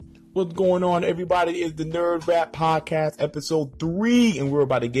What's going on, everybody? It's the Nerd Rap Podcast, episode 3, and we're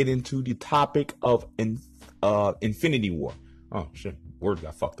about to get into the topic of Infinity War. Oh shit, words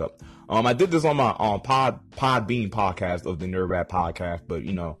got fucked up. I did this on my Podbean podcast of the Nerd Rap Podcast, but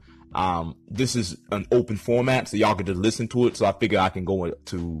this is an open format, so y'all can just listen to it. So I figure I can go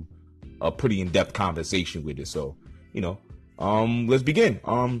into a pretty in-depth conversation with it. So let's begin.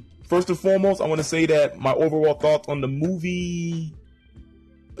 First and foremost, I want to say that my overall thoughts on the movie.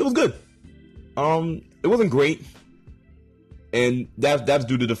 It was good. It wasn't great, and that's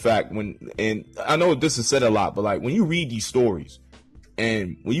due to the fact and I know this is said a lot, but like when you read these stories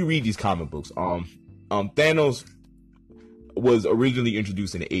and when you read these comic books, Thanos was originally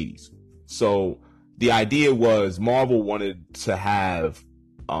introduced in the 80s. So the idea was Marvel wanted to have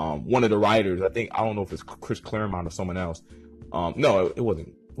one of the writers. I don't know if it's Chris Claremont or someone else. No, it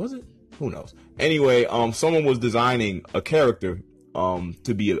wasn't. Was it? Who knows? Anyway, someone was designing a character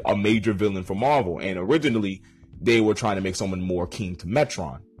to be a major villain for Marvel, and originally they were trying to make someone more akin to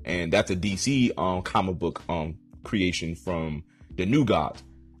Metron, and that's a DC comic book creation from the New Gods.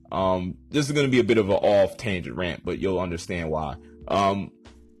 This is going to be a bit of an off tangent rant, but you'll understand why.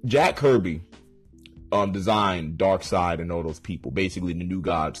 Jack Kirby designed Darkseid and all those people, basically the New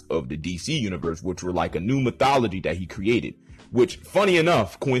Gods of the DC universe, which were like a new mythology that he created, which, funny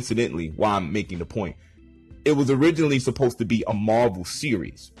enough, coincidentally, why I'm making the point, it was originally supposed to be a Marvel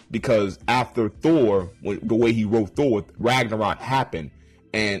series, because after Thor, the way he wrote Thor, Ragnarok happened,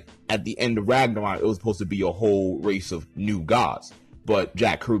 and at the end of Ragnarok, it was supposed to be a whole race of new gods. But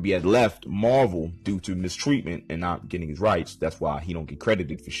Jack Kirby had left Marvel due to mistreatment and not getting his rights. That's why he don't get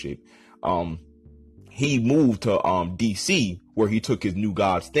credited for shit. He moved to DC, where he took his New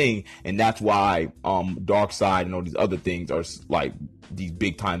Gods thing, and that's why Darkseid and all these other things are like these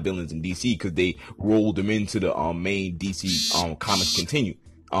big time villains in DC, because they rolled them into the main DC comics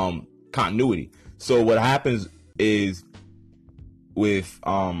continuity. So what happens is with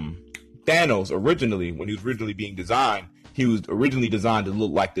Thanos, originally, when he was originally being designed, he was originally designed to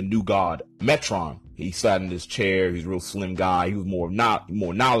look like the new god Metron. He sat in his chair. He's a real slim guy. He was more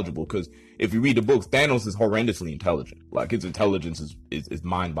knowledgeable, because if you read the books, Thanos is horrendously intelligent. Like, his intelligence is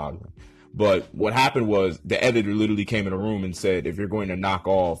mind-boggling. But what happened was the editor literally came in a room and said, if you're going to knock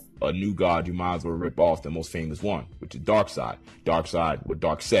off a new god, you might as well rip off the most famous one, which is Darkseid. Darkseid,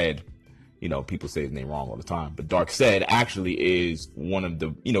 people say his name wrong all the time, but Darkseid actually is one of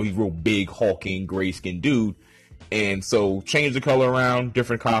the, he's real big, hulking, gray-skinned dude. And so change the color around,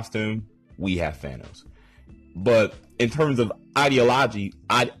 different costume, we have Thanos. But in terms of ideologies,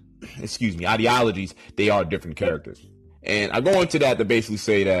 they are different characters. And I go into that to basically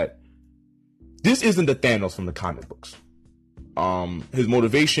say that this isn't the Thanos from the comic books. His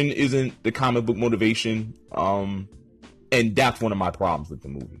motivation isn't the comic book motivation. And that's one of my problems with the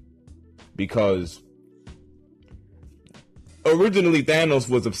movie. Because originally Thanos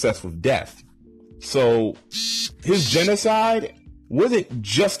was obsessed with death. So his genocide wasn't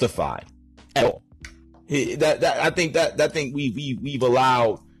justified at all. I think we've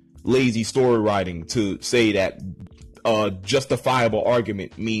allowed lazy story writing to say that a justifiable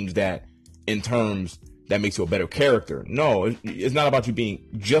argument means that in terms that makes you a better character. No, it's not about you being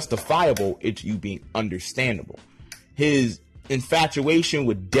justifiable, it's you being understandable. His infatuation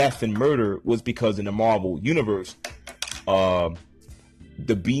with death and murder was because in the Marvel universe,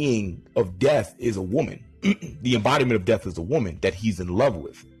 the being of death is a woman. The embodiment of death is a woman that he's in love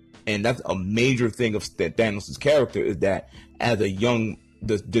with. And that's a major thing of Thanos' character, is that as a young,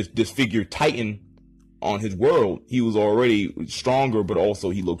 disfigured titan on his world, he was already stronger, but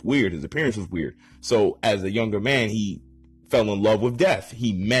also he looked weird. His appearance was weird. So as a younger man, he fell in love with death.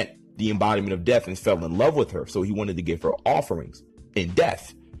 He met the embodiment of death and fell in love with her. So he wanted to give her offerings in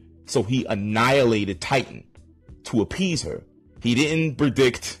death. So he annihilated Titan to appease her. He didn't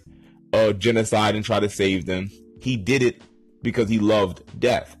predict a genocide and try to save them. He did it because he loved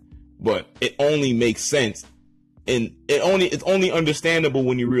death. But it only makes sense, and it's only understandable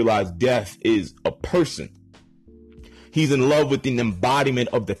when you realize death is a person. He's in love with the embodiment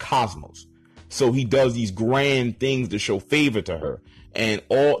of the cosmos. So he does these grand things to show favor to her. And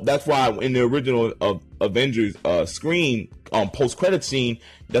that's why in the original Avengers screen, post-credit scene,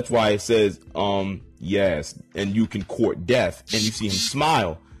 that's why it says, yes, and you can court death, and you see him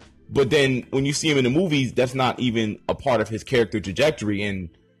smile. But then when you see him in the movies, that's not even a part of his character trajectory, and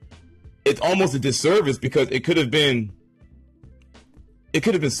it's almost a disservice, because it could have been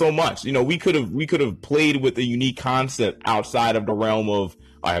so much. We could have played with a unique concept outside of the realm of,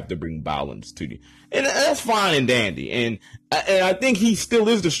 I have to bring balance to you. And that's fine and dandy. And I think he still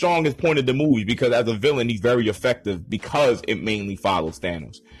is the strongest point of the movie, because as a villain, he's very effective because it mainly follows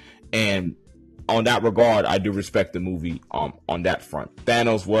Thanos. And on that regard, I do respect the movie on that front.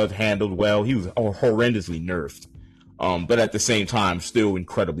 Thanos was handled well. He was horrendously nerfed. But at the same time, still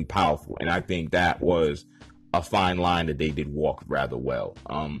incredibly powerful. And I think that was a fine line that they did walk rather well.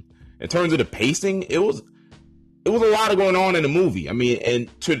 In terms of the pacing, it was a lot going on in the movie. I mean, and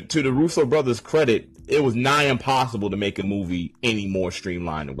to the Russo brothers' credit, it was nigh impossible to make a movie any more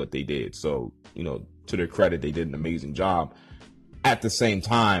streamlined than what they did. So, to their credit, they did an amazing job. At the same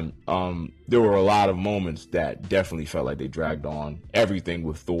time, there were a lot of moments that definitely felt like they dragged on. Everything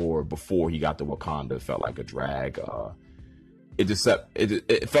with Thor before he got to Wakanda felt like a drag.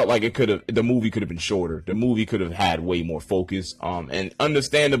 It felt like the movie could have been shorter. The movie could have had way more focus. And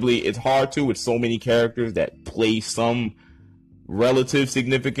understandably, it's hard to with so many characters that play some relative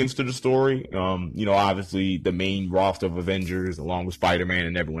significance to the story. Obviously the main roster of Avengers, along with Spider-Man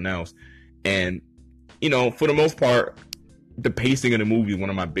and everyone else. And, for the most part, the pacing of the movie is one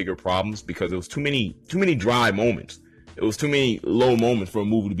of my bigger problems because it was too many dry moments. It was too many low moments for a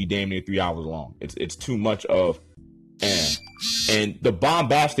movie to be damn near 3 hours long. It's too much of, and the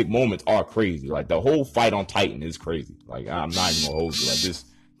bombastic moments are crazy. Like the whole fight on Titan is crazy. Like I'm not even gonna hold you. Like this,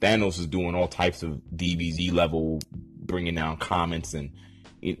 Thanos is doing all types of DBZ level, bringing down comments, and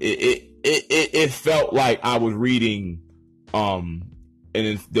it felt like I was reading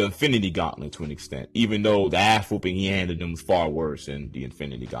and the Infinity Gauntlet to an extent, even though the ass whooping he handed them was far worse than the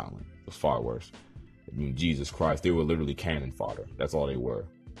Infinity Gauntlet. It was far worse. I mean, Jesus Christ, they were literally cannon fodder. That's all they were.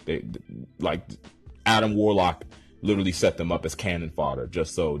 They like Adam Warlock literally set them up as cannon fodder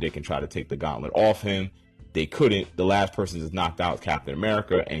just so they can try to take the gauntlet off him. They couldn't. The last person is knocked out is Captain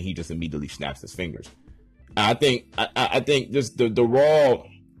America, and he just immediately snaps his fingers. And I think just the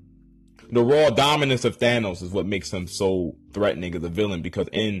raw dominance of Thanos is what makes him so threatening as a villain, because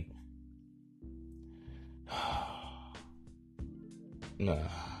it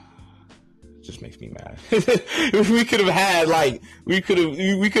just makes me mad. we could have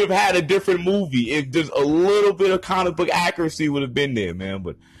had a different movie if just a little bit of comic book accuracy would have been there, man.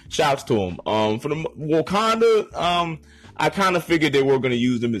 But shouts to him. For the Wakanda, I kind of figured they were going to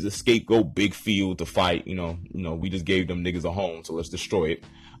use them as a scapegoat, big field to fight. We just gave them niggas a home, so let's destroy it.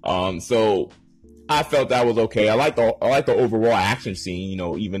 So I felt that was okay. I like the overall action scene,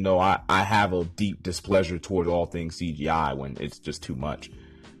 even though I have a deep displeasure towards all things CGI when it's just too much.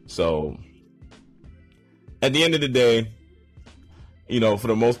 So at the end of the day, for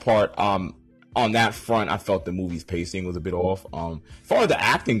the most part, on that front, I felt the movie's pacing was a bit off. As far as the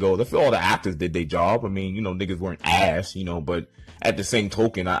acting goes, I feel all the actors did their job. I mean, niggas weren't ass, but at the same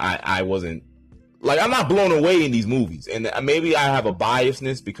token, I wasn't, like, I'm not blown away in these movies. And maybe I have a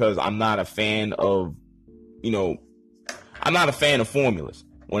biasness because I'm not a fan of, I'm not a fan of formulas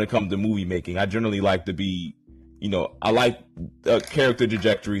when it comes to movie making. I generally like to be, I like character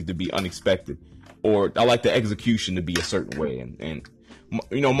trajectories to be unexpected, or I like the execution to be a certain way. And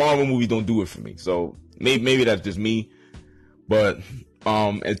Marvel movies don't do it for me. So maybe that's just me. But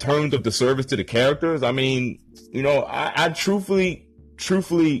in terms of the service to the characters, I mean, I truthfully,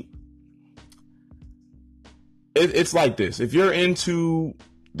 it's like this. If you're into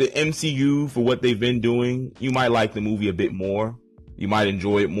the MCU for what they've been doing, you might like the movie a bit more. You might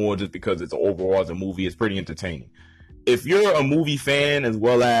enjoy it more just because it's overall as a movie, it's pretty entertaining. If you're a movie fan as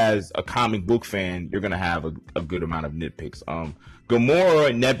well as a comic book fan, you're going to have a good amount of nitpicks.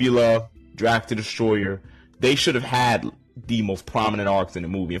 Gamora, Nebula, Drax the Destroyer, they should have had the most prominent arcs in the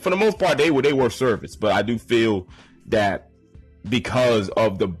movie. And for the most part, they were service. But I do feel that because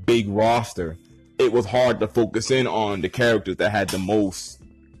of the big roster, it was hard to focus in on the characters that had the most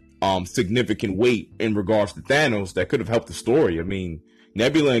significant weight in regards to Thanos that could have helped the story. I mean,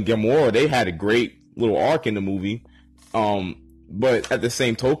 Nebula and Gamora, they had a great little arc in the movie. But at the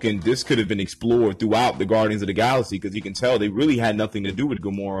same token, this could have been explored throughout the Guardians of the Galaxy, because you can tell they really had nothing to do with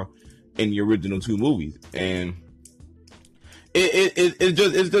Gamora in the original two movies. And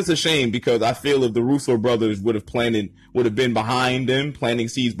it's just a shame, because I feel if the Russo brothers would have been behind them, planting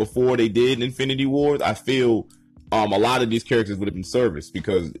seeds before they did Infinity Wars, I feel a lot of these characters would have been serviced,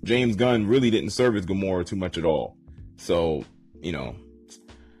 because James Gunn really didn't service Gamora too much at all. So,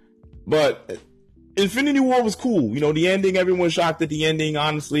 but Infinity War was cool. The ending, everyone's shocked at the ending.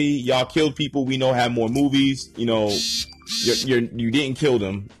 Honestly, y'all killed people we know have more movies. You didn't kill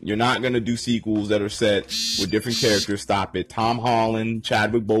them. You're not going to do sequels that are set with different characters. Stop it. Tom Holland,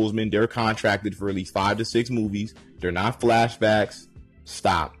 Chadwick Boseman, they're contracted for at least 5 to 6 movies. They're not flashbacks.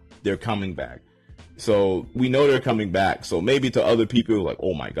 Stop. They're coming back. So we know they're coming back. So maybe to other people, like,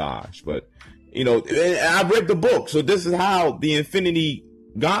 oh my gosh. But, I read the book. So this is how the Infinity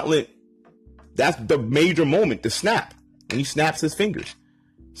Gauntlet, that's the major moment, the snap. And he snaps his fingers.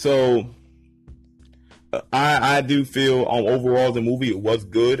 So I do feel overall the movie, it was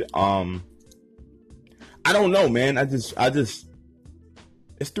good. I don't know, man. I just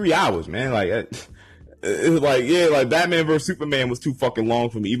it's 3 hours, man. Like it's like, yeah, like Batman vs Superman was too fucking long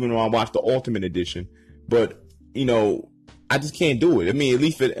for me, even though I watched the Ultimate Edition. But you know, I just can't do it. I mean, at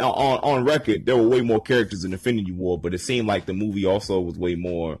least on record, there were way more characters in Infinity War, but it seemed like the movie also was way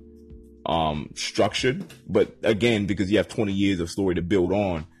more structured. But again, because you have 20 years of story to build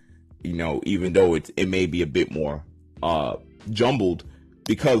on, you know, even though it may be a bit more jumbled,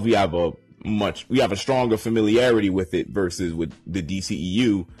 because we have a stronger familiarity with it versus with the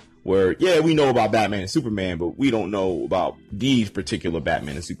DCEU, where yeah, we know about Batman and Superman, but we don't know about these particular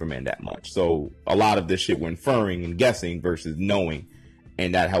Batman and Superman that much. So a lot of this shit we're inferring and guessing versus knowing,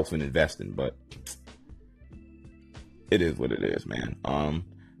 and that helps with investing. But it is what it is, man.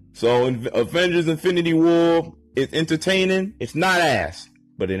 So Avengers Infinity War is entertaining. It's not ass,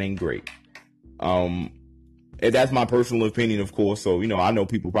 but it ain't great. And that's my personal opinion, of course. So, you know, I know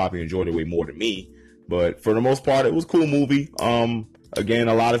people probably enjoyed it way more than me, but for the most part, it was a cool movie. Again,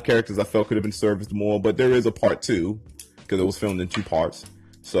 a lot of characters I felt could have been serviced more, but there is a part 2 because it was filmed in 2 parts.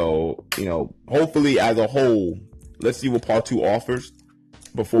 So, you know, hopefully as a whole, let's see what part 2 offers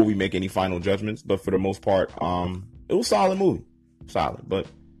before we make any final judgments. But for the most part, it was a solid movie. Solid. But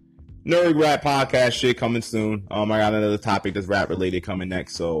Nerd Rap podcast shit coming soon. I got another topic that's rap related coming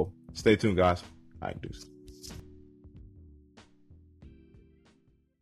next. So stay tuned, guys. All right, deuce.